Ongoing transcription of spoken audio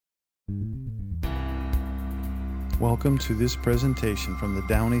Welcome to this presentation from the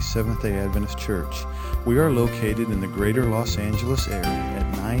Downey Seventh-day Adventist Church. We are located in the greater Los Angeles area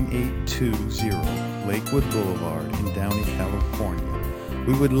at 9820 Lakewood Boulevard in Downey, California.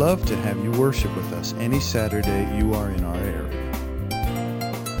 We would love to have you worship with us any Saturday you are in our area.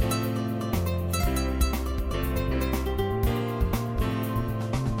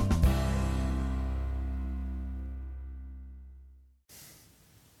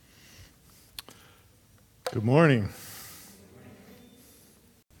 Good morning.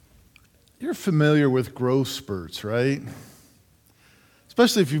 You're familiar with growth spurts, right?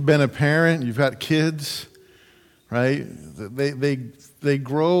 Especially if you've been a parent, you've got kids, right? They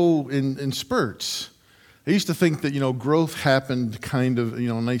grow in spurts. I used to think that, growth happened kind of,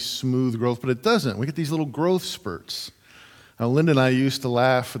 nice smooth growth, but it doesn't. We get these little growth spurts. Now, Linda and I used to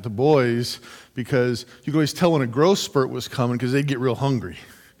laugh at the boys because you could always tell when a growth spurt was coming because they'd get real hungry.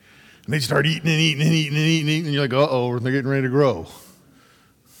 And they'd start eating and eating and eating and eating, and you're like, uh-oh, they're getting ready to grow.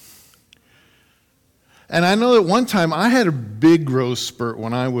 And I know that one time I had a big growth spurt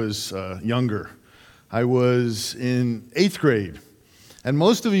when I was younger. I was in 8th grade. And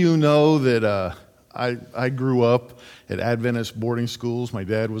most of you know that I grew up at Adventist boarding schools. My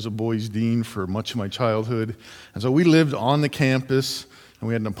dad was a boys' dean for much of my childhood. And so we lived on the campus, and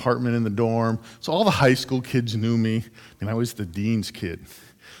we had an apartment in the dorm. So all the high school kids knew me, and I was the dean's kid.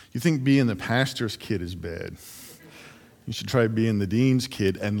 You think being the pastor's kid is bad. You should try being the dean's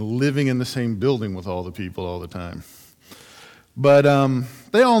kid and living in the same building with all the people all the time. But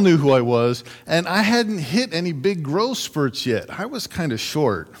they all knew who I was, and I hadn't hit any big growth spurts yet. I was kind of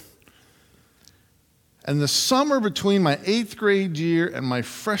short. And the summer between my 8th grade year and my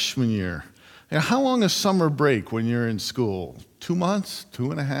freshman year, how long is summer break when you're in school? 2 months?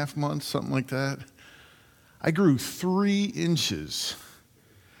 2.5 months? Something like that? I grew 3 inches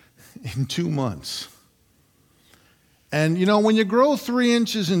in 2 months. And when you grow 3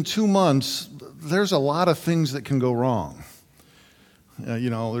 inches in 2 months, there's a lot of things that can go wrong.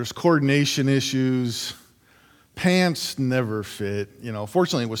 There's coordination issues. Pants never fit.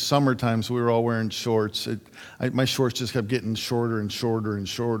 Fortunately it was summertime, so we were all wearing shorts. My shorts just kept getting shorter and shorter and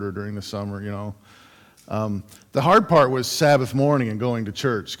shorter during the summer, The hard part was Sabbath morning and going to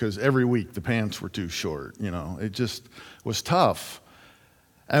church, because every week the pants were too short. It just was tough.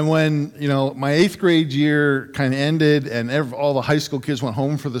 And when, my 8th grade year kind of ended and all the high school kids went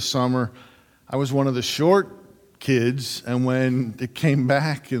home for the summer, I was one of the short kids. And when it came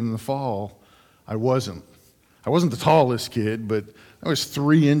back in the fall, I wasn't the tallest kid, but I was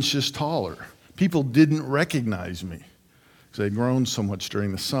 3 inches taller. People didn't recognize me because I'd grown so much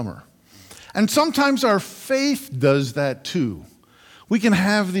during the summer. And sometimes our faith does that too. We can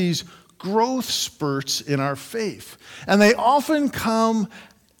have these growth spurts in our faith. And they often come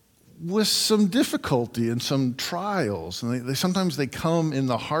with some difficulty and some trials. And sometimes they come in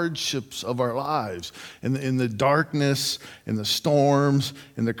the hardships of our lives, in the darkness, in the storms,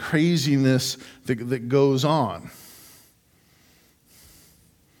 in the craziness that goes on.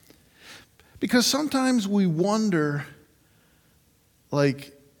 Because sometimes we wonder,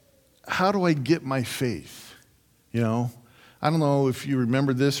 how do I get my faith? I don't know if you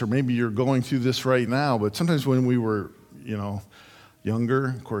remember this, or maybe you're going through this right now, but sometimes when we were, younger,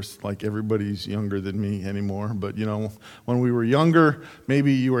 of course, everybody's younger than me anymore, but when we were younger,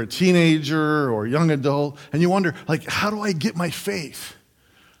 maybe you were a teenager or a young adult, and you wonder, how do I get my faith?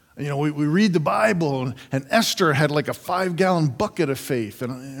 We read the Bible, and Esther had a 5-gallon bucket of faith,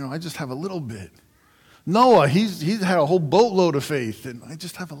 and I just have a little bit. Noah, he's had a whole boatload of faith, and I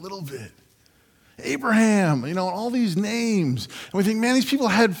just have a little bit. Abraham, all these names, and we think, man, these people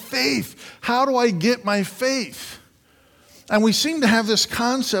had faith. How do I get my faith? And we seem to have this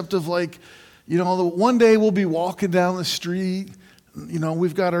concept of one day we'll be walking down the street,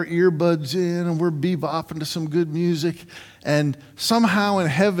 we've got our earbuds in and we're bebopping to some good music, and somehow in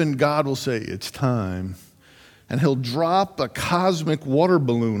heaven God will say, it's time. And he'll drop a cosmic water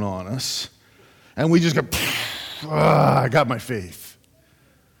balloon on us, and we just go, I got my faith.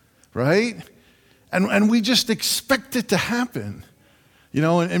 Right? And we just expect it to happen.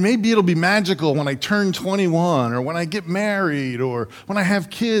 And maybe it'll be magical when I turn 21 or when I get married or when I have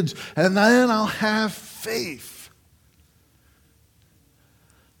kids, and then I'll have faith.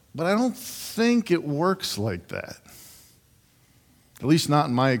 But I don't think it works like that. At least not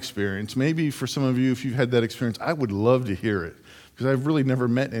in my experience. Maybe for some of you, if you've had that experience, I would love to hear it, because I've really never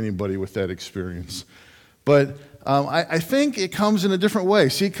met anybody with that experience. But I think it comes in a different way.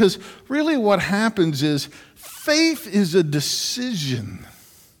 See, because really what happens is faith is a decision.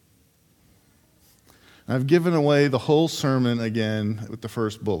 I've given away the whole sermon again with the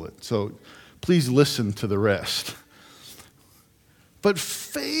first bullet, so please listen to the rest. But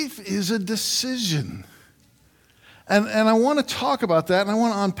faith is a decision. And I want to talk about that, and I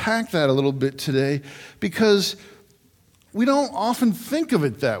want to unpack that a little bit today, because we don't often think of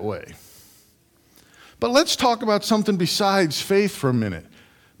it that way. But let's talk about something besides faith for a minute.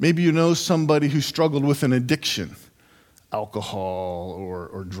 Maybe you know somebody who struggled with an addiction, alcohol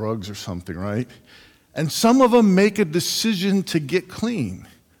or drugs or something, right? And some of them make a decision to get clean.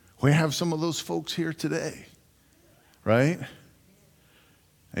 We have some of those folks here today, right?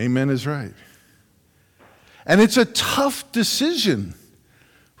 Amen is right. And it's a tough decision,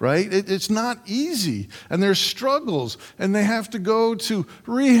 right? It's not easy. And there's struggles. And they have to go to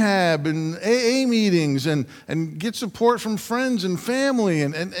rehab and AA meetings and get support from friends and family.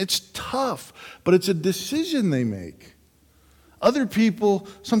 And it's tough. But it's a decision they make. Other people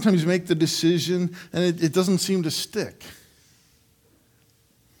sometimes make the decision and it doesn't seem to stick.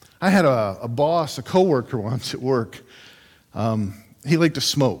 I had a boss, a coworker once at work. He liked to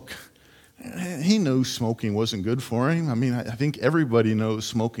smoke. He knew smoking wasn't good for him. I mean, I think everybody knows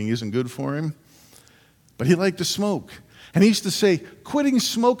smoking isn't good for him. But he liked to smoke. And he used to say, quitting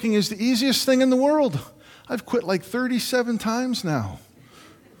smoking is the easiest thing in the world. I've quit like 37 times now.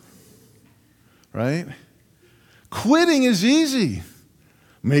 Right? Quitting is easy.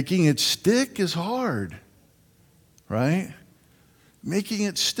 Making it stick is hard. Right? Making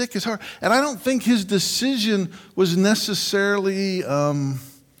it stick is hard. And I don't think his decision was necessarily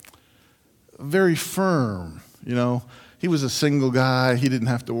very firm. You know, he was a single guy. He didn't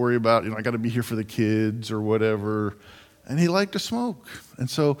have to worry about, I got to be here for the kids or whatever. And he liked to smoke. And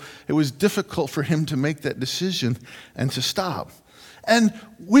so it was difficult for him to make that decision and to stop. And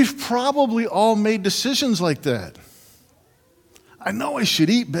we've probably all made decisions like that. I know I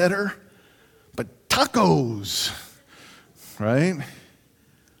should eat better, but tacos, right?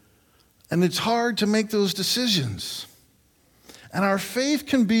 And it's hard to make those decisions. And our faith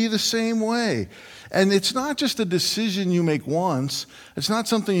can be the same way. And it's not just a decision you make once. It's not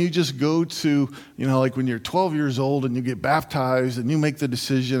something you just go to, like when you're 12 years old and you get baptized and you make the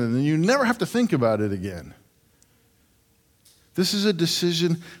decision and then you never have to think about it again. This is a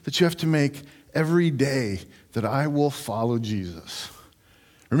decision that you have to make every day, that I will follow Jesus.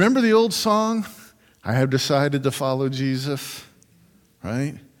 Remember the old song, I have decided to follow Jesus,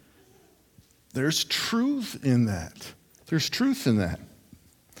 right? There's truth in that. There's truth in that.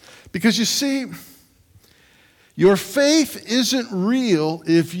 Because you see, your faith isn't real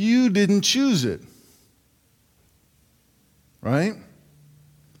if you didn't choose it. Right?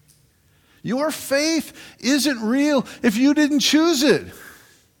 Your faith isn't real if you didn't choose it.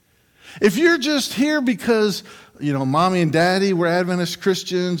 If you're just here because, mommy and daddy were Adventist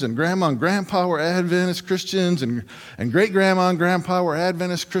Christians and grandma and grandpa were Adventist Christians and great-grandma and grandpa were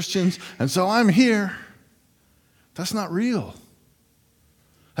Adventist Christians, and so I'm here, that's not real.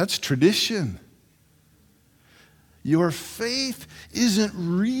 That's tradition. Your faith isn't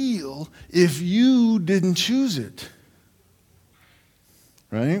real if you didn't choose it.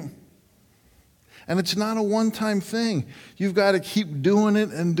 Right? And it's not a one-time thing. You've got to keep doing it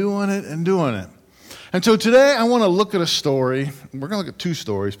and doing it and doing it. And so today I want to look at a story. We're going to look at two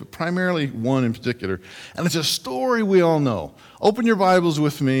stories, but primarily one in particular. And it's a story we all know. Open your Bibles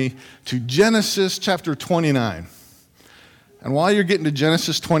with me to Genesis chapter 29. And while you're getting to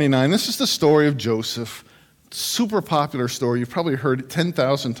Genesis 29, this is the story of Joseph. Super popular story. You've probably heard it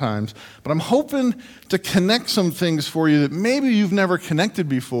 10,000 times. But I'm hoping to connect some things for you that maybe you've never connected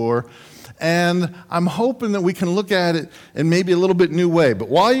before. And I'm hoping that we can look at it in maybe a little bit new way. But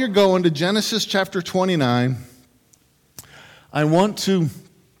while you're going to Genesis chapter 29, I want to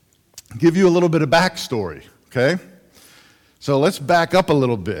give you a little bit of backstory, okay? So let's back up a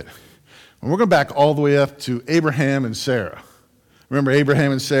little bit. And we're going to back all the way up to Abraham and Sarah. Remember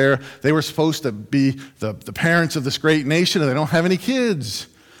Abraham and Sarah? They were supposed to be the parents of this great nation, and they don't have any kids.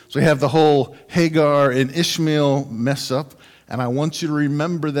 So we have the whole Hagar and Ishmael mess up. And I want you to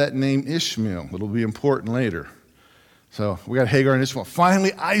remember that name Ishmael. It'll be important later. So we got Hagar and Ishmael.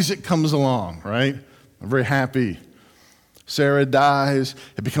 Finally, Isaac comes along, right? I'm very happy. Sarah dies.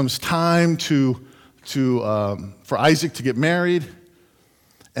 It becomes time for Isaac to get married.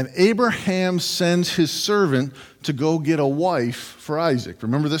 And Abraham sends his servant to go get a wife for Isaac.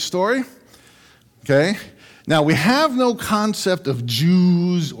 Remember this story? Okay. Now, we have no concept of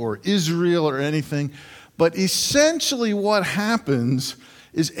Jews or Israel or anything. But essentially what happens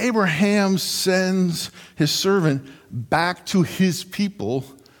is Abraham sends his servant back to his people,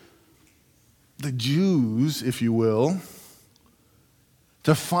 the Jews, if you will,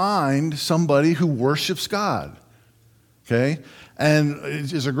 to find somebody who worships God. Okay? And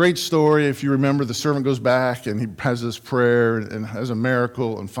it's a great story. If you remember, the servant goes back and he has this prayer and has a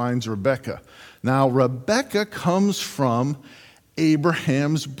miracle and finds Rebekah. Now, Rebekah comes from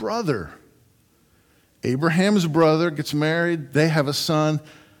Abraham's brother. Abraham's brother gets married. They have a son.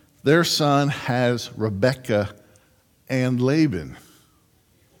 Their son has Rebekah and Laban.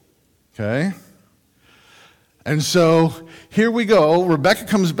 Okay? And so here we go. Rebekah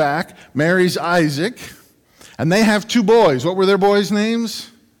comes back, marries Isaac, and they have two boys. What were their boys'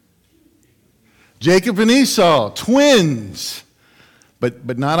 names? Jacob and Esau, twins,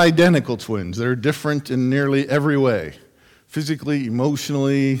 but not identical twins. They're different in nearly every way. Physically,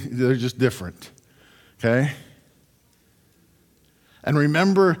 emotionally, they're just different. Okay? And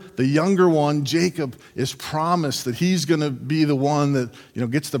remember, the younger one, Jacob, is promised that he's going to be the one that,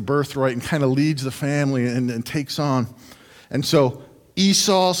 gets the birthright and kind of leads the family and takes on. And so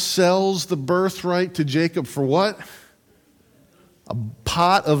Esau sells the birthright to Jacob for what? A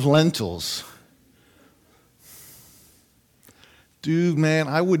pot of lentils. Dude, man,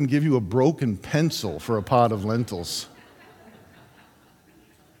 I wouldn't give you a broken pencil for a pot of lentils.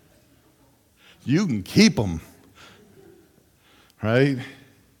 You can keep them. Right?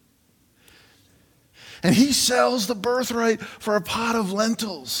 And he sells the birthright for a pot of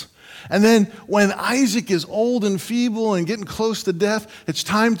lentils. And then when Isaac is old and feeble and getting close to death, it's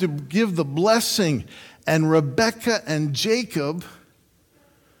time to give the blessing. And Rebekah and Jacob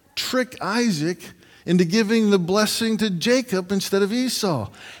trick Isaac into giving the blessing to Jacob instead of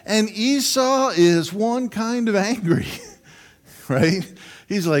Esau. And Esau is one kind of angry, right?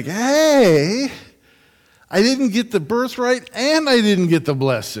 He's like, hey, I didn't get the birthright and I didn't get the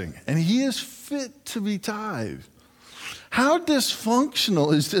blessing. And he is fit to be tithed. How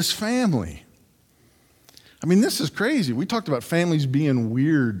dysfunctional is this family? I mean, this is crazy. We talked about families being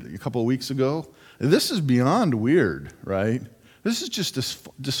weird a couple of weeks ago. This is beyond weird, right? This is just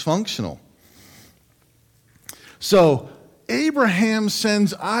dysfunctional. So, Abraham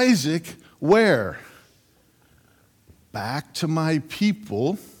sends Isaac where? Back to my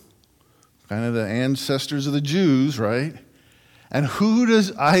people, kind of the ancestors of the Jews, right? And who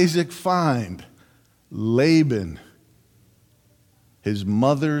does Isaac find? Laban, his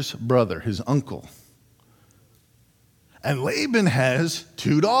mother's brother, his uncle. And Laban has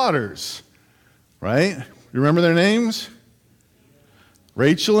two daughters, right? You remember their names?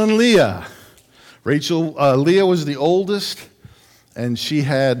 Rachel and Leah. Leah was the oldest, and she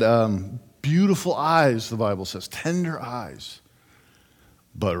had beautiful eyes, the Bible says, tender eyes.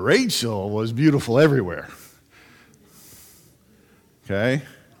 But Rachel was beautiful everywhere. Okay?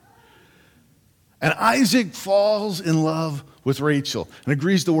 And Isaac falls in love with Rachel and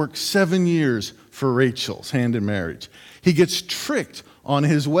agrees to work 7 years for Rachel's hand in marriage. He gets tricked on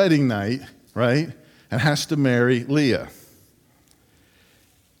his wedding night, right? And has to marry Leah.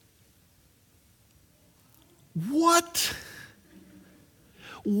 What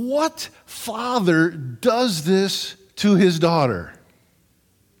father does this to his daughter?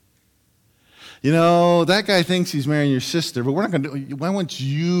 That guy thinks he's marrying your sister, but we're not going to. I want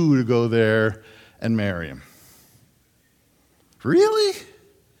you to go there and marry him. Really?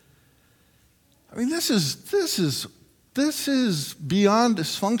 I mean, this is beyond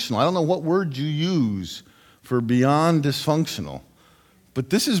dysfunctional. I don't know what word you use for beyond dysfunctional, but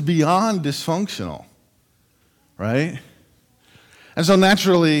this is beyond dysfunctional, right? And so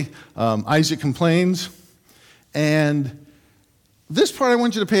naturally, Isaac complains, and this part I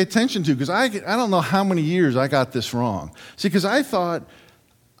want you to pay attention to, because I don't know how many years I got this wrong. See, because I thought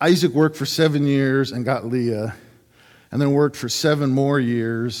Isaac worked for 7 years and got Leah, and then worked for 7 more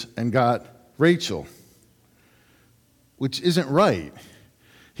years and got Rachel, which isn't right.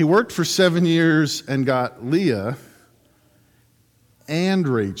 He worked for 7 years and got Leah and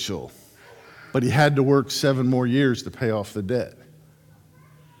Rachel, but he had to work 7 more years to pay off the debt.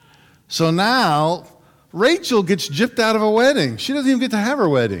 So now, Rachel gets gypped out of a wedding. She doesn't even get to have her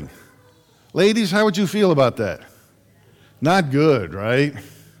wedding. Ladies, how would you feel about that? Not good, right?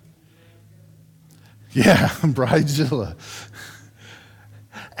 Yeah, Bridezilla.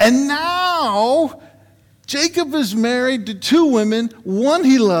 And now, Jacob is married to 2 women, one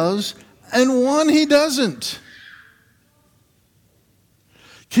he loves and one he doesn't.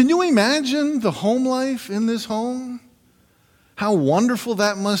 Can you imagine the home life in this home? How wonderful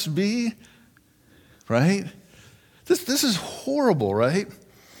that must be, right? This is horrible, right?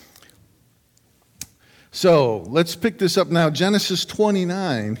 So let's pick this up now. Genesis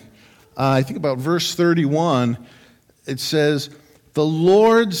 29, I think about verse 31, it says, the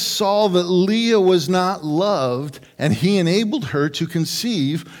Lord saw that Leah was not loved, and he enabled her to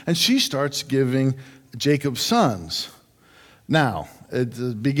conceive, and she starts giving Jacob sons. Now, at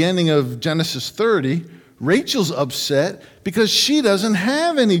the beginning of Genesis 30, Rachel's upset because she doesn't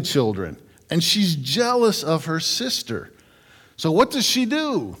have any children, and she's jealous of her sister. So what does she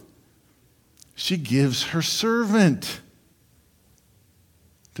do? She gives her servant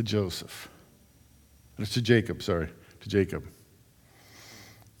to Jacob.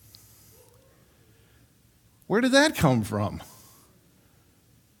 Where did that come from?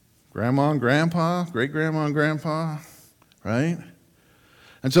 Grandma and grandpa, great-grandma and grandpa, right?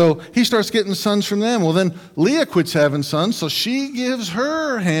 And so he starts getting sons from them. Well, then Leah quits having sons, so she gives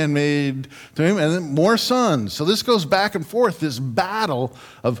her handmaid to him, and then more sons. So this goes back and forth, this battle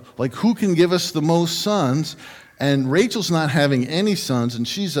of like who can give us the most sons. And Rachel's not having any sons, and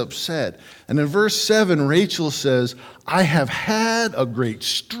she's upset. And in verse 7, Rachel says, I have had a great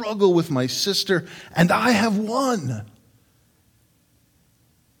struggle with my sister, and I have won.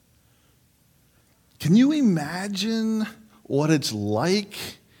 Can you imagine what it's like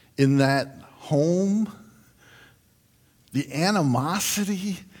in that home? The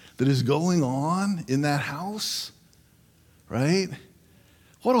animosity that is going on in that house, right?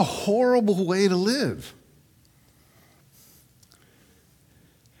 What a horrible way to live.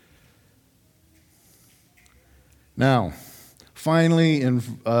 Now, finally, in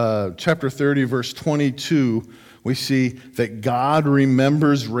chapter 30, verse 22, we see that God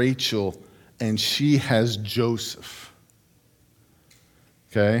remembers Rachel, and she has Joseph.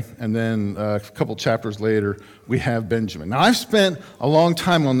 Okay? And then a couple chapters later, we have Benjamin. Now, I've spent a long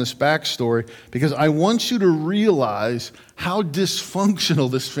time on this backstory because I want you to realize how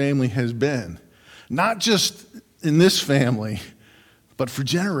dysfunctional this family has been. Not just in this family, but for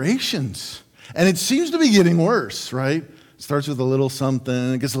generations. And it seems to be getting worse, right? It starts with a little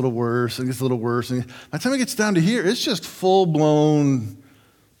something, it gets a little worse, and it gets a little worse. And by the time it gets down to here, it's just full-blown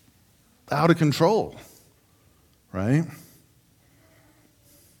out of control, right?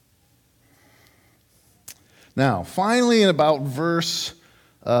 Now, finally, in about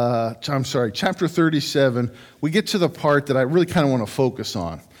chapter 37, we get to the part that I really kind of want to focus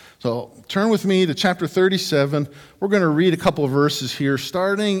on. So turn with me to chapter 37. We're going to read a couple of verses here,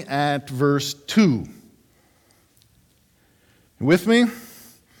 starting at verse 2. You with me?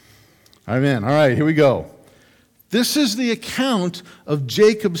 Amen. All right, here we go. This is the account of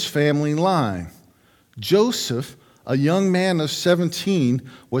Jacob's family line. Joseph, a young man of 17,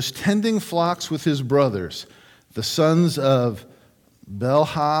 was tending flocks with his brothers, the sons of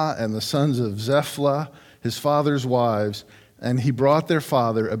Bilhah and the sons of Zephlah, his father's wives, and he brought their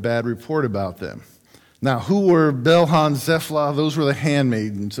father a bad report about them. Now, who were Bilhah and Zephlah? Those were the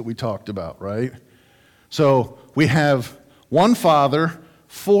handmaidens that we talked about, right? So we have one father,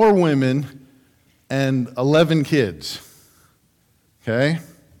 4 women, and 11 kids. Okay?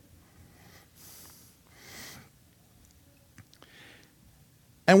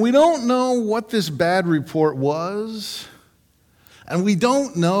 And we don't know what this bad report was. And we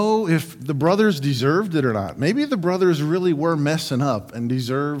don't know if the brothers deserved it or not. Maybe the brothers really were messing up and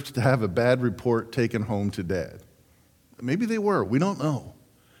deserved to have a bad report taken home to dad. Maybe they were. We don't know.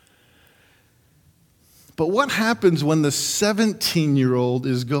 But what happens when the 17-year-old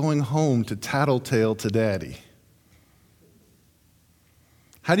is going home to tattletale to daddy?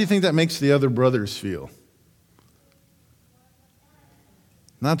 How do you think that makes the other brothers feel?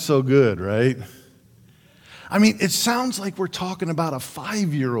 Not so good, right? I mean, it sounds like we're talking about a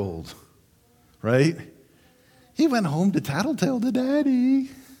 5-year-old, right? He went home to tattletale to daddy,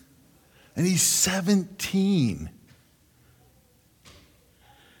 and he's 17.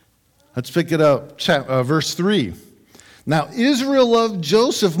 Let's pick it up, verse 3. Now, Israel loved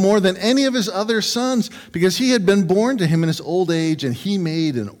Joseph more than any of his other sons because he had been born to him in his old age, and he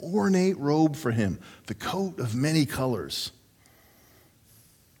made an ornate robe for him, the coat of many colors.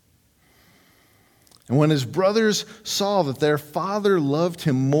 And when his brothers saw that their father loved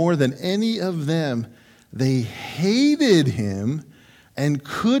him more than any of them, they hated him and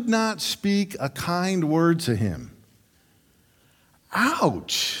could not speak a kind word to him.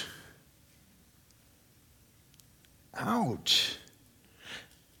 Ouch. Ouch.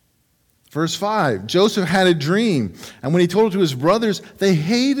 Verse 5, Joseph had a dream, and when he told it to his brothers, they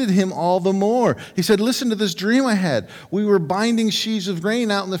hated him all the more. He said, listen to this dream I had. We were binding sheaves of grain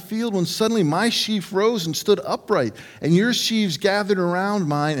out in the field when suddenly my sheaf rose and stood upright, and your sheaves gathered around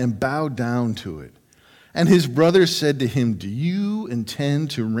mine and bowed down to it. And his brothers said to him, do you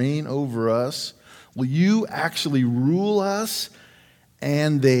intend to reign over us? Will you actually rule us?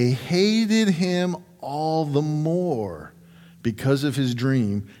 And they hated him all the more. because of his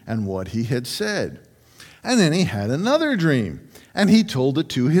dream and what he had said. And then he had another dream, and he told it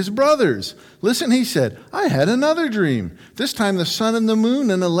to his brothers. Listen, he said, I had another dream. This time the sun and the moon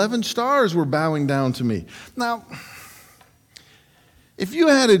and 11 stars were bowing down to me. Now, if you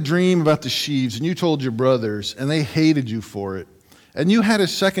had a dream about the sheaves and you told your brothers and they hated you for it, and you had a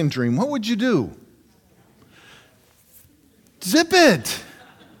second dream, what would you do? Zip it.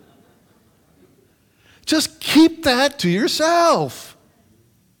 Just keep that to yourself.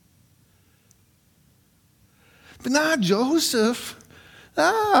 But now Joseph,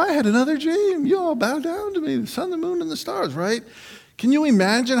 I had another dream. You all bow down to me, the sun, the moon, and the stars, right? Can you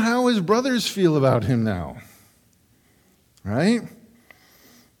imagine how his brothers feel about him now? Right?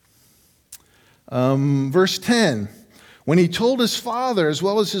 Verse 10, when he told his father as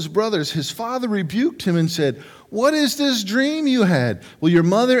well as his brothers, his father rebuked him and said, what is this dream you had? Will your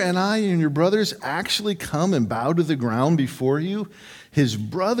mother and I and your brothers actually come and bow to the ground before you? His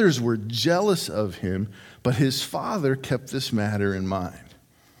brothers were jealous of him, but his father kept this matter in mind.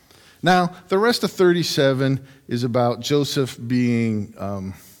 Now, the rest of 37 is about Joseph being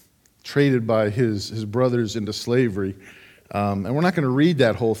traded by his brothers into slavery. And we're not going to read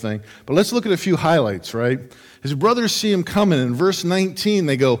that whole thing, but let's look at a few highlights, right? His brothers see him coming. In verse 19,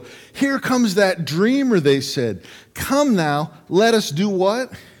 they go, here comes that dreamer, they said. Come now, let us do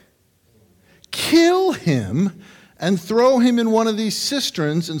what? Kill him and throw him in one of these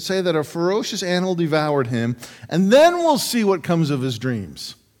cisterns and say that a ferocious animal devoured him, and then we'll see what comes of his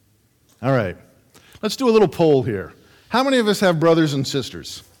dreams. All right, let's do a little poll here. How many of us have brothers and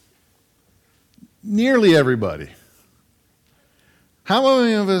sisters? Nearly everybody. How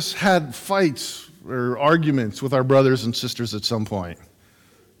many of us had fights or arguments with our brothers and sisters at some point?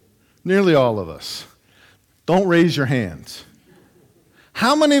 Nearly all of us. Don't raise your hands.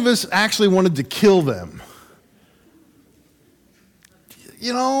 How many of us actually wanted to kill them?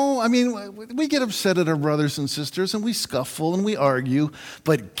 You know, I mean, we get upset at our brothers and sisters and we scuffle and we argue,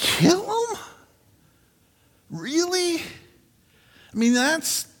 but kill them? Really? I mean,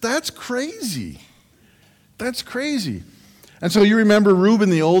 that's crazy. That's crazy. And so you remember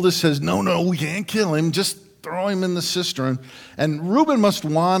Reuben, the oldest, says, no, we can't kill him. Just throw him in the cistern. And Reuben must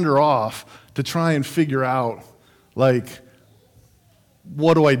wander off to try and figure out, like,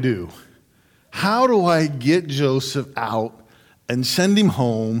 what do I do? How do I get Joseph out and send him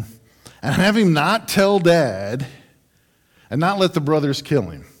home and have him not tell Dad and not let the brothers kill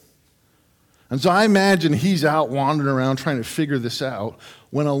him? And so I imagine he's out wandering around trying to figure this out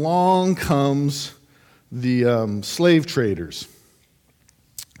when along comes the slave traders.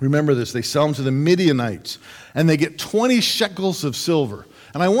 Remember this, they sell them to the Midianites, and they get 20 shekels of silver.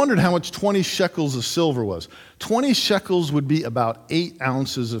 And I wondered how much 20 shekels of silver was. 20 shekels would be about 8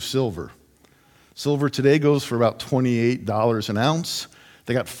 ounces of silver. Silver today goes for about $28 an ounce.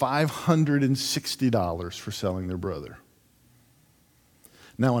 They got $560 for selling their brother.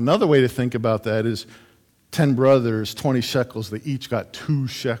 Now, another way to think about that is 10 brothers, 20 shekels, they each got 2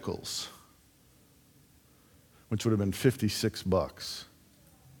 shekels, which would have been $56.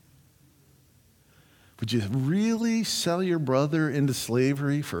 Would you really sell your brother into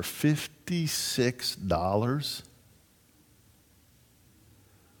slavery for $56?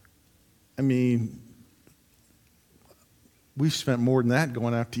 I mean, we've spent more than that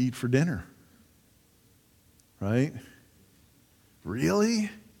going out to eat for dinner. Right?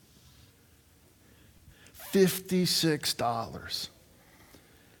 Really? $56.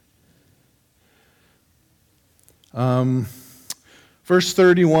 Verse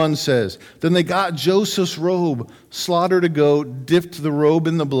 31 says, then they got Joseph's robe, slaughtered a goat, dipped the robe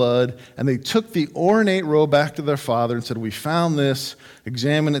in the blood, and they took the ornate robe back to their father and said, we found this,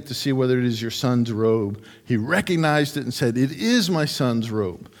 examine it to see whether it is your son's robe. He recognized it and said, it is my son's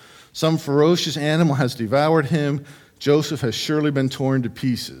robe. Some ferocious animal has devoured him. Joseph has surely been torn to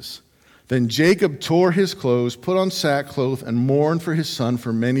pieces. Then Jacob tore his clothes, put on sackcloth, and mourned for his son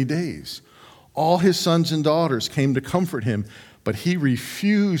for many days. All his sons and daughters came to comfort him, but he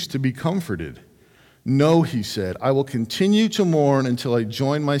refused to be comforted. No, he said, I will continue to mourn until I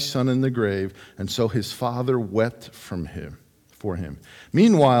join my son in the grave. And so his father wept for him.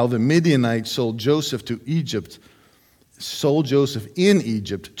 Meanwhile, the Midianites sold Joseph in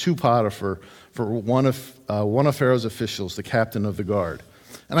Egypt to Potiphar for one of Pharaoh's officials, the captain of the guard.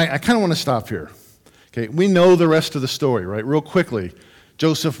 And I kind of want to stop here. Okay, we know the rest of the story, right? Real quickly,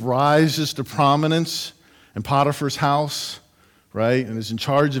 Joseph rises to prominence in Potiphar's house, right? And is in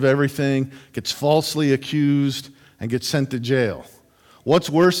charge of everything, gets falsely accused, and gets sent to jail. What's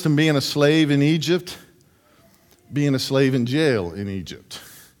worse than being a slave in Egypt? Being a slave in jail in Egypt,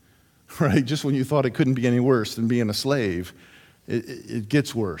 right? Just when you thought it couldn't be any worse than being a slave, it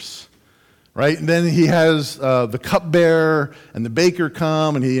gets worse. Right? And then he has the cupbearer and the baker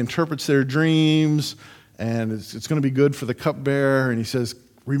come, and he interprets their dreams, and it's going to be good for the cupbearer. And he says,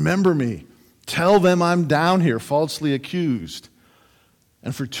 remember me. Tell them I'm down here falsely accused.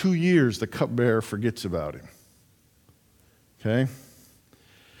 And for 2 years, the cupbearer forgets about him. Okay?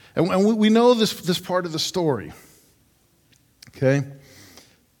 And we know this part of the story. Okay?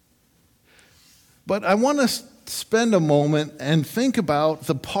 But I want to spend a moment and think about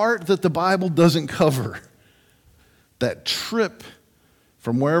the part that the Bible doesn't cover. That trip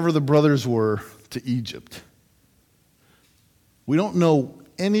from wherever the brothers were to Egypt. We don't know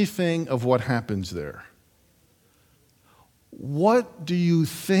anything of what happens there. What do you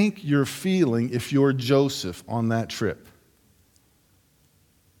think you're feeling if you're Joseph on that trip?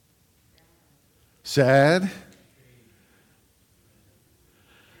 Sad?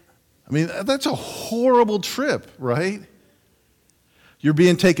 I mean, that's a horrible trip, right? You're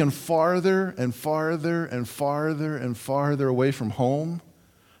being taken farther and farther and farther and farther away from home.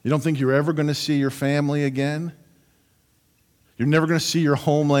 You don't think you're ever going to see your family again. You're never going to see your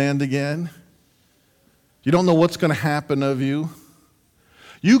homeland again. You don't know what's going to happen of you.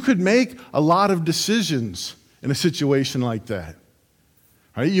 You could make a lot of decisions in a situation like that.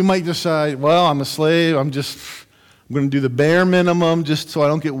 Right? You might decide, well, I'm a slave. I'm going to do the bare minimum just so I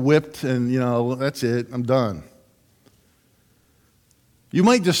don't get whipped, and, that's it. I'm done. You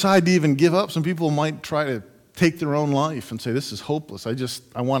might decide to even give up. Some people might try to take their own life and say, this is hopeless.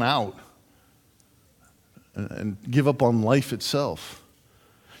 I want out. And give up on life itself.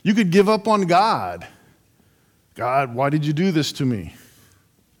 You could give up on God. God, why did you do this to me?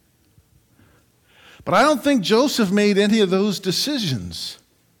 But I don't think Joseph made any of those decisions.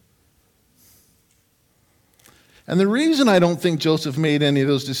 And the reason I don't think Joseph made any of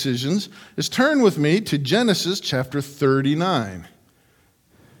those decisions is turn with me to Genesis chapter 39.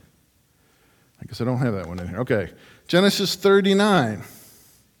 I guess I don't have that one in here. Okay. Genesis 39.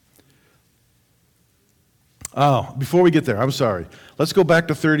 Oh, before we get there, I'm sorry. Let's go back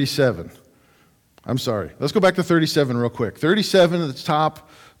to 37. I'm sorry. Let's go back to 37 real quick. 37 at the top,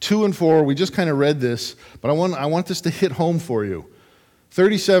 2 and 4. We just kind of read this, but I want this to hit home for you.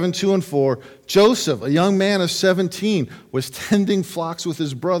 37, 2 and 4. Joseph, a young man of 17, was tending flocks with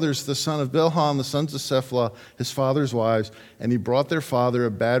his brothers, the son of Bilhah, the sons of Shephelah, his father's wives, and he brought their father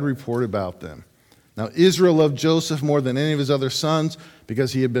a bad report about them. Now Israel loved Joseph more than any of his other sons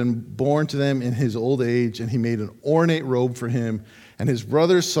because he had been born to them in his old age, and he made an ornate robe for him. And his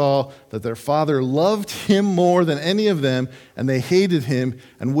brothers saw that their father loved him more than any of them, and they hated him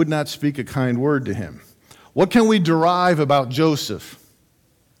and would not speak a kind word to him. What can we derive about Joseph?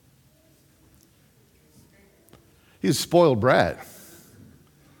 He's a spoiled brat,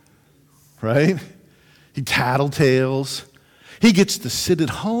 right? He tattletales. He gets to sit at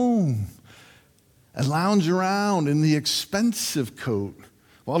home and lounge around in the expensive coat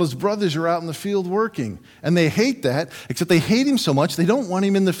while his brothers are out in the field working. And they hate that, except they hate him so much they don't want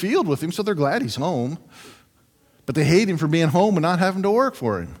him in the field with him, so they're glad he's home. But they hate him for being home and not having to work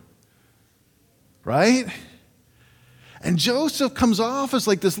for him. Right? And Joseph comes off as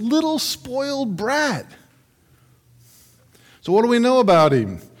like this little spoiled brat. So what do we know about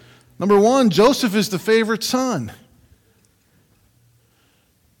him? Number one, Joseph is the favorite son.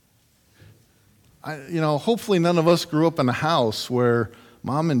 Hopefully none of us grew up in a house where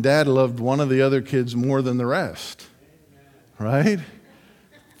mom and dad loved one of the other kids more than the rest. Right?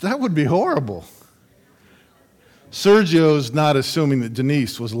 That would be horrible. Sergio's not assuming that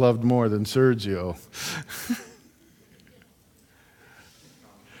Denise was loved more than Sergio.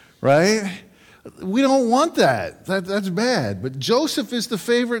 Right? We don't want that. That's bad. But Joseph is the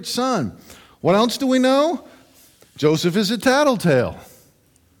favorite son. What else do we know? Joseph is a tattletale.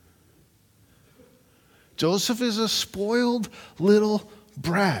 Joseph is a spoiled little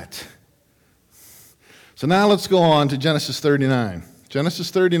brat. So now let's go on to Genesis 39. Genesis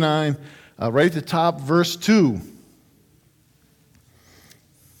 39, right at the top, verse 2.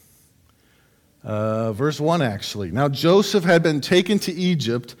 Verse 1, actually. Now Joseph had been taken to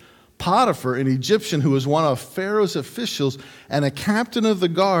Egypt. Potiphar, an Egyptian who was one of Pharaoh's officials and a captain of the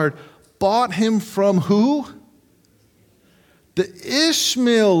guard, bought him from who? The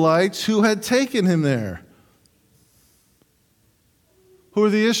Ishmaelites who had taken him there. Who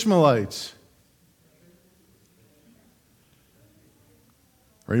are the Ishmaelites?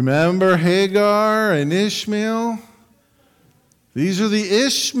 Remember Hagar and Ishmael? These are the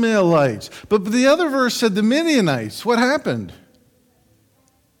Ishmaelites. But the other verse said the Midianites. What happened?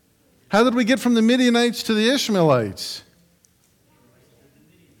 How did we get from the Midianites to the Ishmaelites?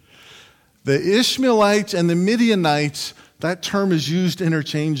 The Ishmaelites and the Midianites that term is used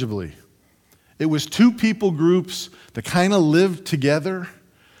interchangeably. It was two people groups that kind of lived together.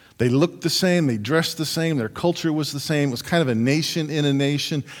 They looked the same, they dressed the same, their culture was the same. It was kind of a nation in a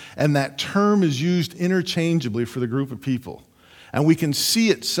nation, and that term is used interchangeably for the group of people. And we can see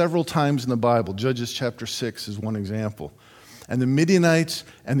it several times in the Bible. Judges chapter 6 is one example. And the Midianites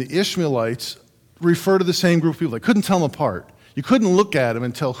and the Ishmaelites refer to the same group of people. They couldn't tell them apart. You couldn't look at them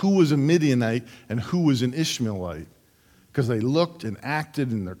and tell who was a Midianite and who was an Ishmaelite, because they looked and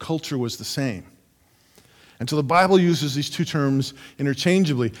acted and their culture was the same. And so the Bible uses these two terms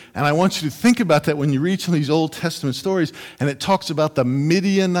interchangeably. And I want you to think about that when you read some of these Old Testament stories and it talks about the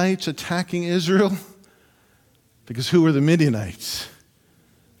Midianites attacking Israel. Because who were the Midianites?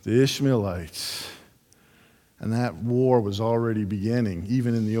 The Ishmaelites. And that war was already beginning,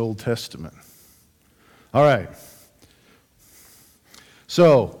 even in the Old Testament. All right.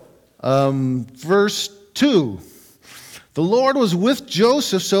 So, verse 2. The Lord was with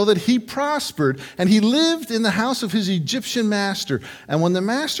Joseph so that he prospered, and he lived in the house of his Egyptian master. And when the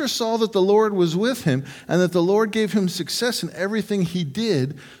master saw that the Lord was with him, and that the Lord gave him success in everything he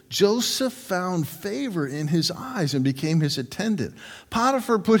did, Joseph found favor in his eyes and became his attendant.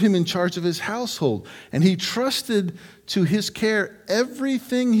 Potiphar put him in charge of his household, and he trusted to his care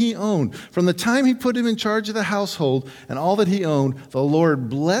everything he owned. From the time he put him in charge of the household and all that he owned, the Lord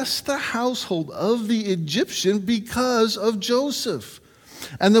blessed the household of the Egyptian because of Joseph.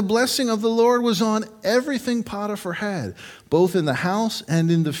 And the blessing of the Lord was on everything Potiphar had, both in the house and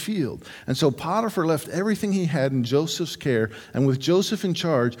in the field. And so Potiphar left everything he had in Joseph's care, and with Joseph in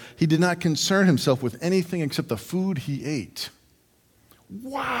charge, he did not concern himself with anything except the food he ate.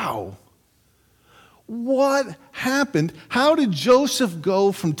 Wow! What happened? How did Joseph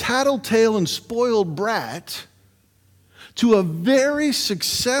go from tattletale and spoiled brat to a very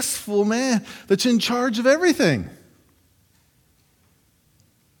successful man that's in charge of everything?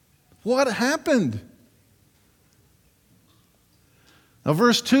 What happened? Now,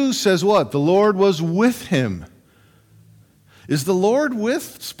 verse 2 says what? The Lord was with him. Is the Lord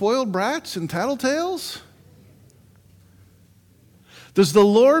with spoiled brats and tattletales? Does the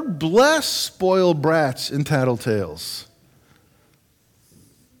Lord bless spoiled brats and tattletales?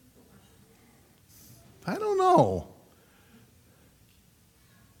 I don't know.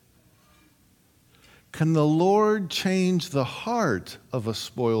 Can the Lord change the heart of a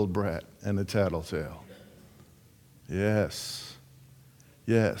spoiled brat and a tattletale? Yes.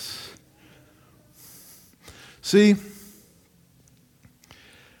 Yes. See,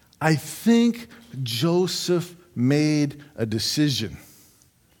 I think Joseph made a decision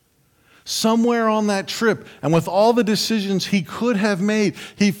somewhere on that trip, and with all the decisions he could have made,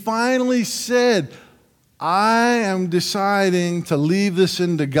 he finally said, I am deciding to leave this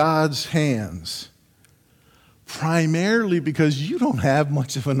into God's hands, primarily because you don't have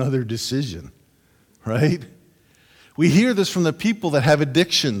much of another decision, right? We hear this from the people that have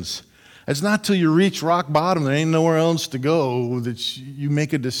addictions. It's not till you reach rock bottom, there ain't nowhere else to go, that you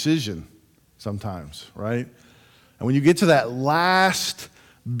make a decision sometimes, right? And when you get to that last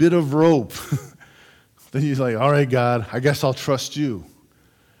bit of rope, then you're like, all right, God, I guess I'll trust you.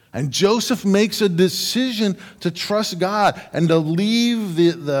 And Joseph makes a decision to trust God and to leave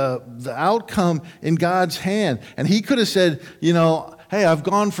the outcome in God's hand. And he could have said, hey, I've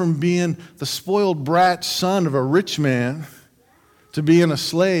gone from being the spoiled brat son of a rich man to being a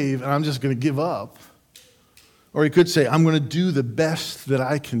slave, and I'm just going to give up. Or he could say, I'm going to do the best that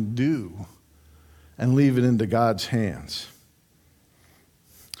I can do and leave it into God's hands.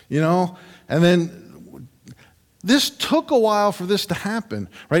 And then this took a while for this to happen,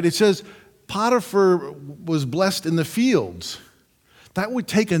 right? It says Potiphar was blessed in the fields. That would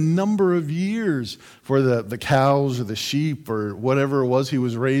take a number of years for the cows or the sheep or whatever it was he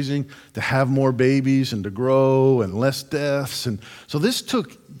was raising to have more babies and to grow and less deaths. And so this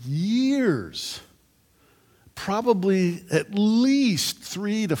took years, probably at least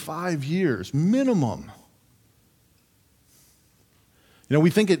 3 to 5 years minimum. We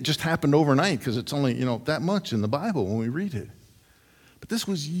think it just happened overnight because it's only, that much in the Bible when we read it. But this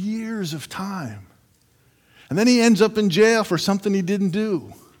was years of time. And then he ends up in jail for something he didn't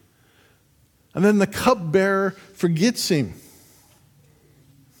do. And then the cupbearer forgets him.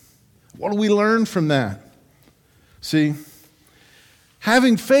 What do we learn from that? See,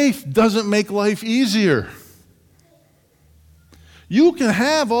 having faith doesn't make life easier. You can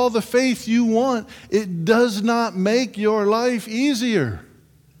have all the faith you want. It does not make your life easier.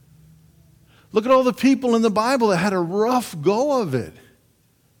 Look at all the people in the Bible that had a rough go of it.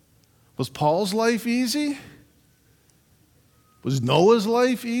 Was Paul's life easy? Was Noah's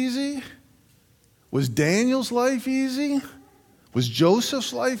life easy? Was Daniel's life easy? Was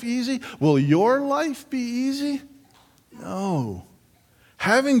Joseph's life easy? Will your life be easy? No.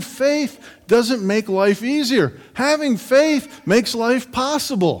 Having faith doesn't make life easier. Having faith makes life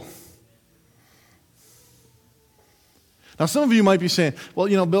possible. Now, some of you might be saying,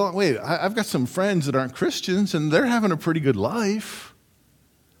 well, Bill, wait, I've got some friends that aren't Christians, and they're having a pretty good life.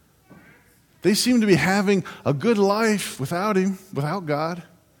 They seem to be having a good life without Him, without God.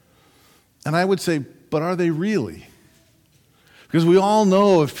 And I would say, but are they really? Because we all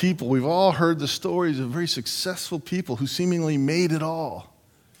know of people, we've all heard the stories of very successful people who seemingly made it all,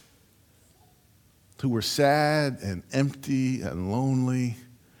 who were sad and empty and lonely,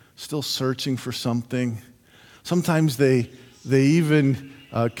 still searching for something. Sometimes they even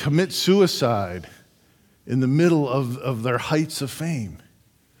commit suicide in the middle of their heights of fame.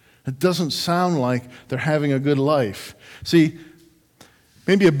 It doesn't sound like they're having a good life. See,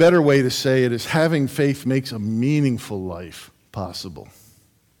 maybe a better way to say it is having faith makes a meaningful life possible.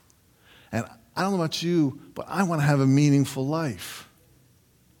 And I don't know about you, but I want to have a meaningful life.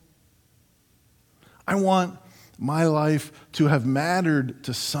 I want my life to have mattered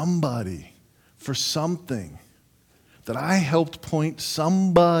to somebody for something. That I helped point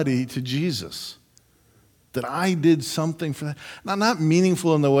somebody to Jesus. That I did something for that. Not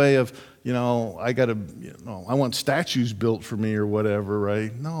meaningful in the way of, I want statues built for me or whatever,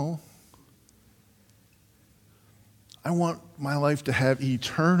 right? No. I want my life to have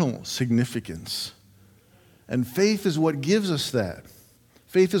eternal significance. And faith is what gives us that.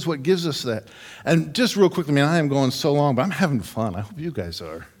 Faith is what gives us that. And just real quickly, I am going so long, but I'm having fun. I hope you guys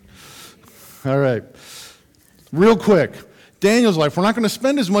are. All right. Real quick, Daniel's life. We're not going to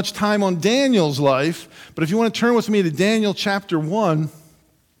spend as much time on Daniel's life, but if you want to turn with me to Daniel chapter 1,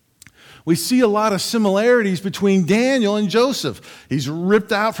 we see a lot of similarities between Daniel and Joseph. He's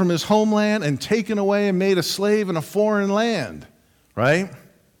ripped out from his homeland and taken away and made a slave in a foreign land, right?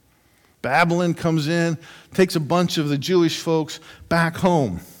 Babylon comes in, takes a bunch of the Jewish folks back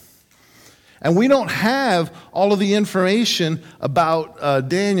home. And we don't have all of the information about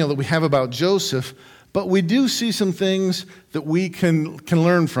Daniel that we have about Joseph, but we do see some things that we can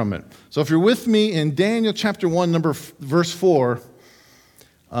learn from it. So if you're with me in Daniel chapter 1, verse 4,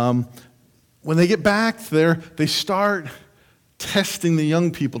 when they get back there, they start testing the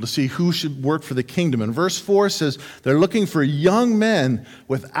young people to see who should work for the kingdom. And verse 4 says they're looking for young men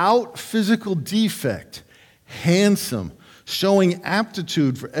without physical defect, handsome, showing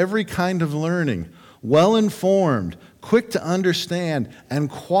aptitude for every kind of learning, well-informed, quick to understand, and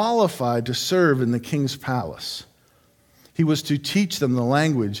qualified to serve in the king's palace. He was to teach them the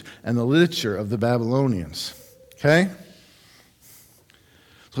language and the literature of the Babylonians. Okay?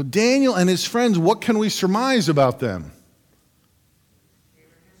 So Daniel and his friends, what can we surmise about them?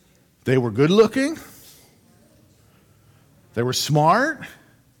 They were good looking. They were smart.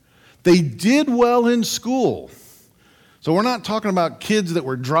 They did well in school. So we're not talking about kids that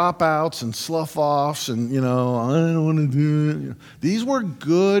were dropouts and slough-offs and, I don't want to do it. These were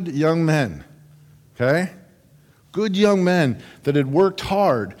good young men, okay? Good young men that had worked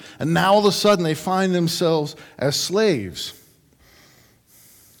hard. And now all of a sudden they find themselves as slaves.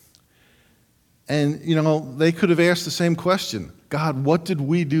 And, they could have asked the same question. God, what did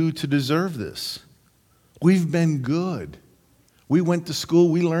we do to deserve this? We've been good. We went to school.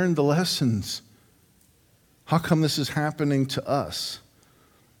 We learned the lessons. How come this is happening to us?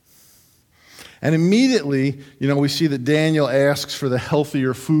 And immediately, we see that Daniel asks for the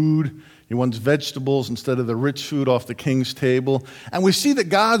healthier food. He wants vegetables instead of the rich food off the king's table. And we see that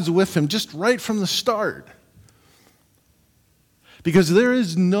God's with him just right from the start. Because there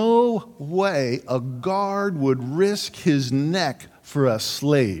is no way a guard would risk his neck for a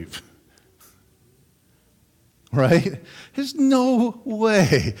slave. Right? There's no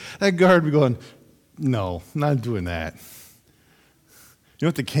way. That guard would be going, no, not doing that. You know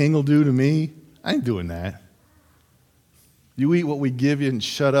what the king will do to me? I ain't doing that. You eat what we give you and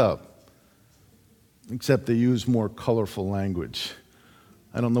shut up. Except they use more colorful language.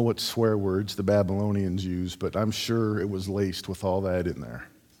 I don't know what swear words the Babylonians used, but I'm sure it was laced with all that in there.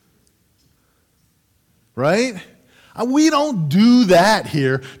 Right? We don't do that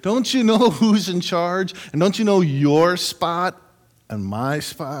here. Don't you know who's in charge? And don't you know your spot and my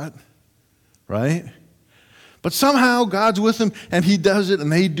spot? Right? But somehow God's with them and he does it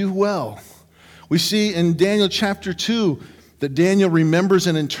and they do well. We see in Daniel chapter 2 that Daniel remembers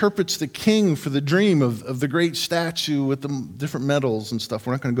and interprets the king for the dream of the great statue with the different metals and stuff.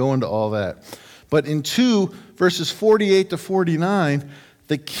 We're not going to go into all that. But in 2 verses 48 to 49,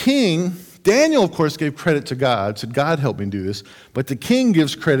 the king, Daniel of course gave credit to God, said God help me do this, but the king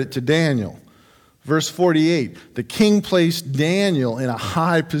gives credit to Daniel. Verse 48, the king placed Daniel in a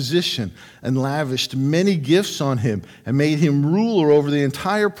high position and lavished many gifts on him and made him ruler over the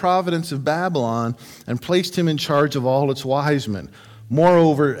entire province of Babylon and placed him in charge of all its wise men.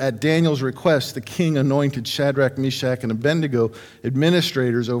 Moreover, at Daniel's request, the king anointed Shadrach, Meshach, and Abednego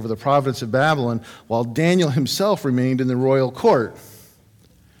administrators over the province of Babylon, while Daniel himself remained in the royal court.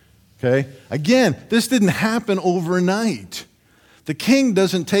 Okay? Again, this didn't happen overnight. The king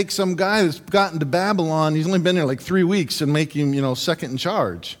doesn't take some guy that's gotten to Babylon, he's only been there like 3 weeks, and make him, second in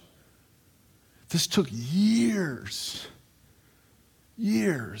charge. This took years.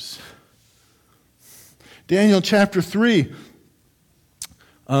 Years. Daniel chapter 3,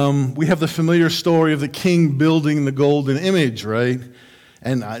 we have the familiar story of the king building the golden image, right?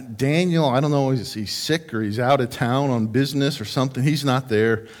 And Daniel, I don't know, is he sick or he's out of town on business or something? He's not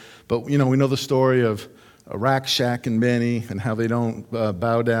there. But, we know the story of Rakshak and Benny and how they don't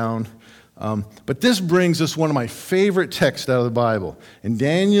bow down. But this brings us one of my favorite texts out of the Bible. In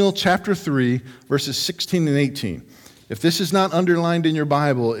Daniel chapter 3, verses 16 and 18. If this is not underlined in your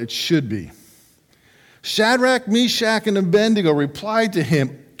Bible, it should be. Shadrach, Meshach, and Abednego replied to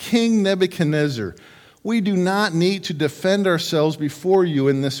him, King Nebuchadnezzar, we do not need to defend ourselves before you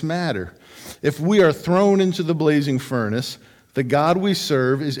in this matter. If we are thrown into the blazing furnace, the God we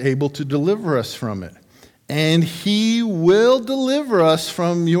serve is able to deliver us from it. And he will deliver us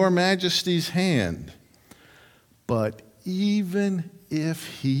from your majesty's hand. But even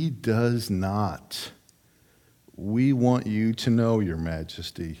if he does not, we want you to know, your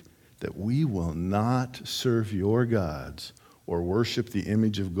majesty, that we will not serve your gods or worship the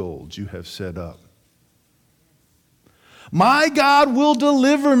image of gold you have set up. My God will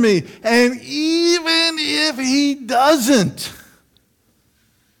deliver me, and even if he doesn't,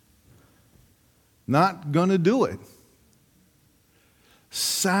 not going to do it.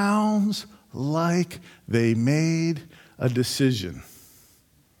 Sounds like they made a decision,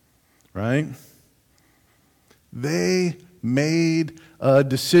 right? They made a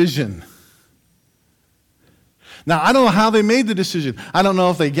decision. Now, I don't know how they made the decision. I don't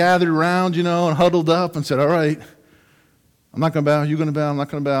know if they gathered around, and huddled up and said, all right, I'm not going to bow, you're going to bow, I'm not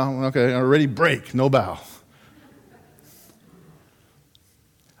going to bow. Okay, already break, no bow.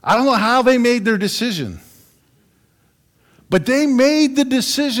 I don't know how they made their decision. But they made the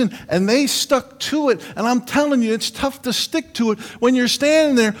decision and they stuck to it. And I'm telling you, it's tough to stick to it when you're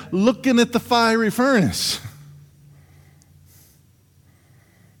standing there looking at the fiery furnace.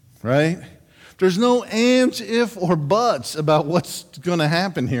 Right? There's no ands, if, or buts about what's going to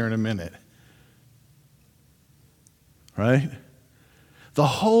happen here in a minute. Right? The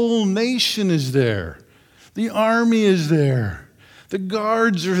whole nation is there. The army is there. The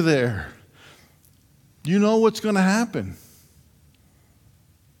guards are there. You know what's going to happen.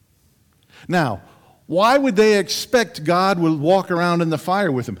 Now, why would they expect God would walk around in the fire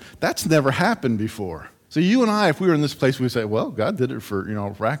with them? That's never happened before. So you and I, if we were in this place, we'd say, well, God did it for,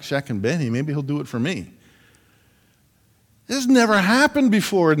 Rakshak and Benny. Maybe he'll do it for me. This has never happened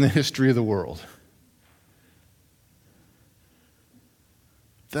before in the history of the world.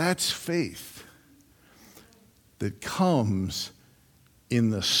 That's faith that comes in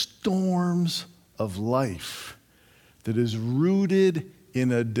the storms of life, that is rooted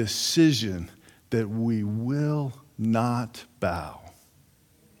in a decision that we will not bow.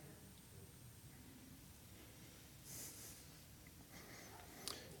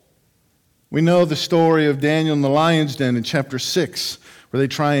 We know the story of Daniel in the lion's den in chapter 6, where they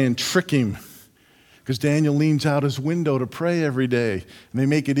try and trick him because Daniel leans out his window to pray every day, and they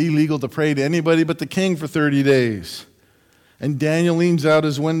make it illegal to pray to anybody but the king for 30 days. And Daniel leans out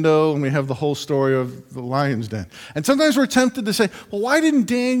his window, and we have the whole story of the lion's den. And sometimes we're tempted to say, well, why didn't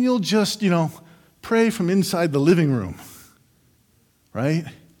Daniel just, pray from inside the living room? Right?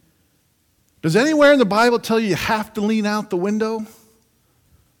 Does anywhere in the Bible tell you have to lean out the window?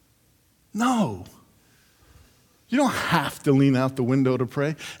 No. You don't have to lean out the window to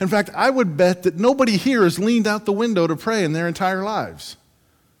pray. In fact, I would bet that nobody here has leaned out the window to pray in their entire lives.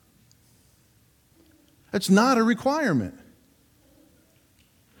 It's not a requirement.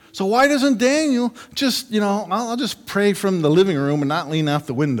 So why doesn't Daniel just, I'll just pray from the living room and not lean out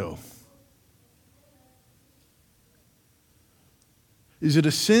the window? Is it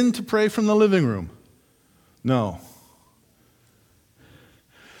a sin to pray from the living room? No.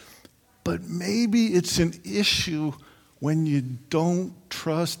 But maybe it's an issue when you don't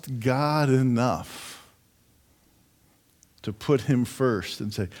trust God enough to put him first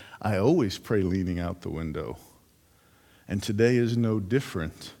and say, I always pray leaning out the window. And today is no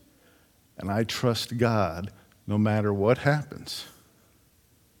different. And I trust God no matter what happens.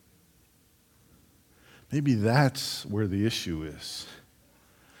 Maybe that's where the issue is.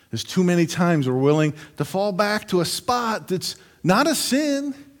 There's too many times we're willing to fall back to a spot that's not a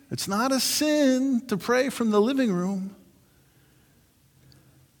sin. It's not a sin to pray from the living room.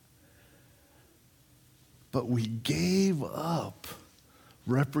 But we gave up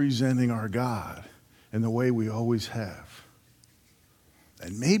representing our God in the way we always have.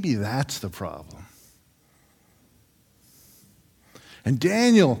 And maybe that's the problem. And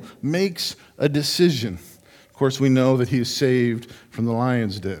Daniel makes a decision. Of course, we know that he is saved from the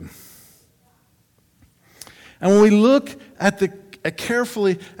lion's den. And when we look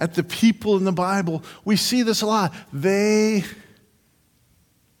carefully at the people in the Bible, we see this a lot. They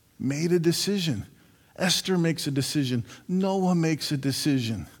made a decision. Esther makes a decision. Noah makes a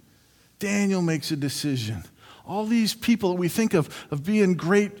decision. Daniel makes a decision. All these people that we think of being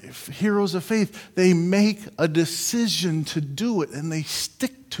great heroes of faith, they make a decision to do it, and they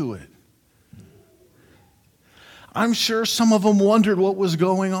stick to it. I'm sure some of them wondered what was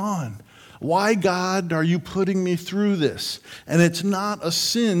going on. Why, God, are you putting me through this? And it's not a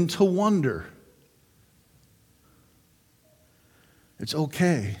sin to wonder. It's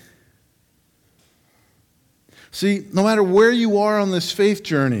okay. See, no matter where you are on this faith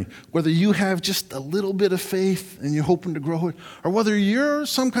journey, whether you have just a little bit of faith and you're hoping to grow it, or whether you're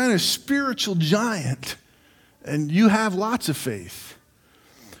some kind of spiritual giant and you have lots of faith,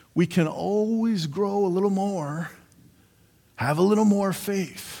 we can always grow a little more, have a little more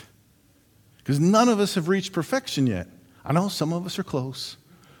faith. Because none of us have reached perfection yet. I know some of us are close,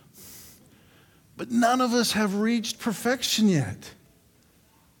 but none of us have reached perfection yet.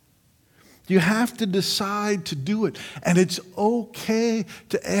 You have to decide to do it. And it's okay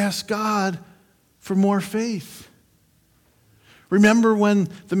to ask God for more faith. Remember when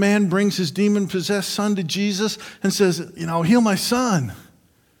the man brings his demon-possessed son to Jesus and says, heal my son.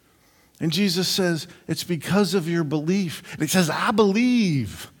 And Jesus says, it's because of your belief. And he says, I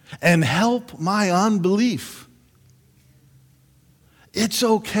believe, and help my unbelief. It's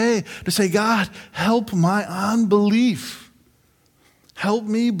okay to say, God, help my unbelief. Help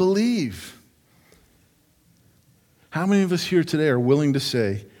me believe. How many of us here today are willing to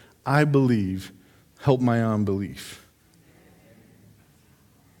say, I believe, help my unbelief?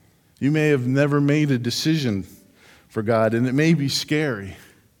 You may have never made a decision for God, and it may be scary.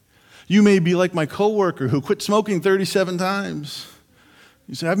 You may be like my coworker who quit smoking 37 times.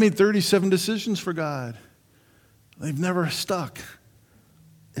 You say, I've made 37 decisions for God. They've never stuck.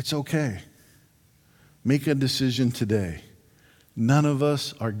 It's okay. Make a decision today. None of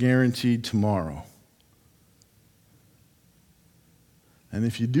us are guaranteed tomorrow. And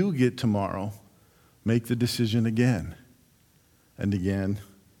if you do get tomorrow, make the decision again and again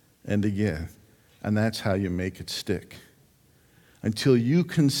and again. And that's how you make it stick. Until you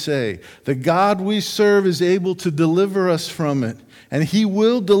can say, the God we serve is able to deliver us from it, and He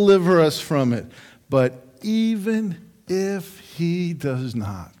will deliver us from it. But even if He does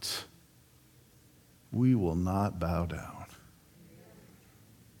not, we will not bow down.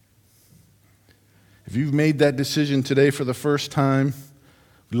 If you've made that decision today for the first time,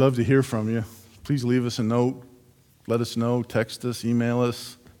 we'd love to hear from you. Please leave us a note. Let us know. Text us, email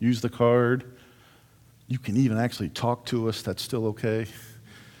us, use the card. You can even actually talk to us. That's still okay.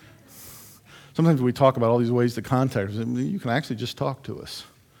 Sometimes we talk about all these ways to contact us. You can actually just talk to us.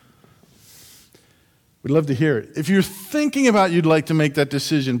 We'd love to hear it. If you're thinking about you'd like to make that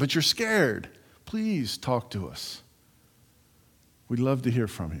decision, but you're scared, please talk to us. We'd love to hear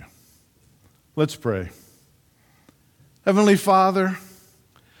from you. Let's pray. Heavenly Father,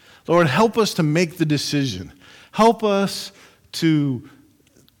 Lord, help us to make the decision. Help us to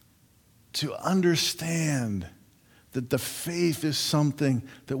understand that the faith is something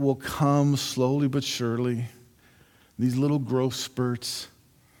that will come slowly but surely. These little growth spurts.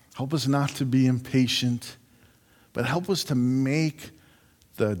 Help us not to be impatient, but help us to make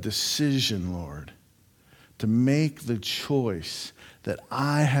the decision, Lord, to make the choice that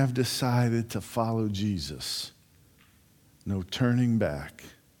I have decided to follow Jesus. No turning back.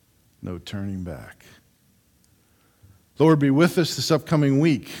 No turning back. Lord, be with us this upcoming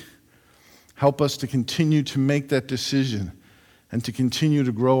week. Help us to continue to make that decision and to continue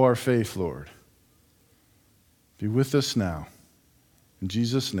to grow our faith, Lord. Be with us now. In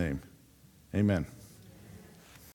Jesus' name, amen.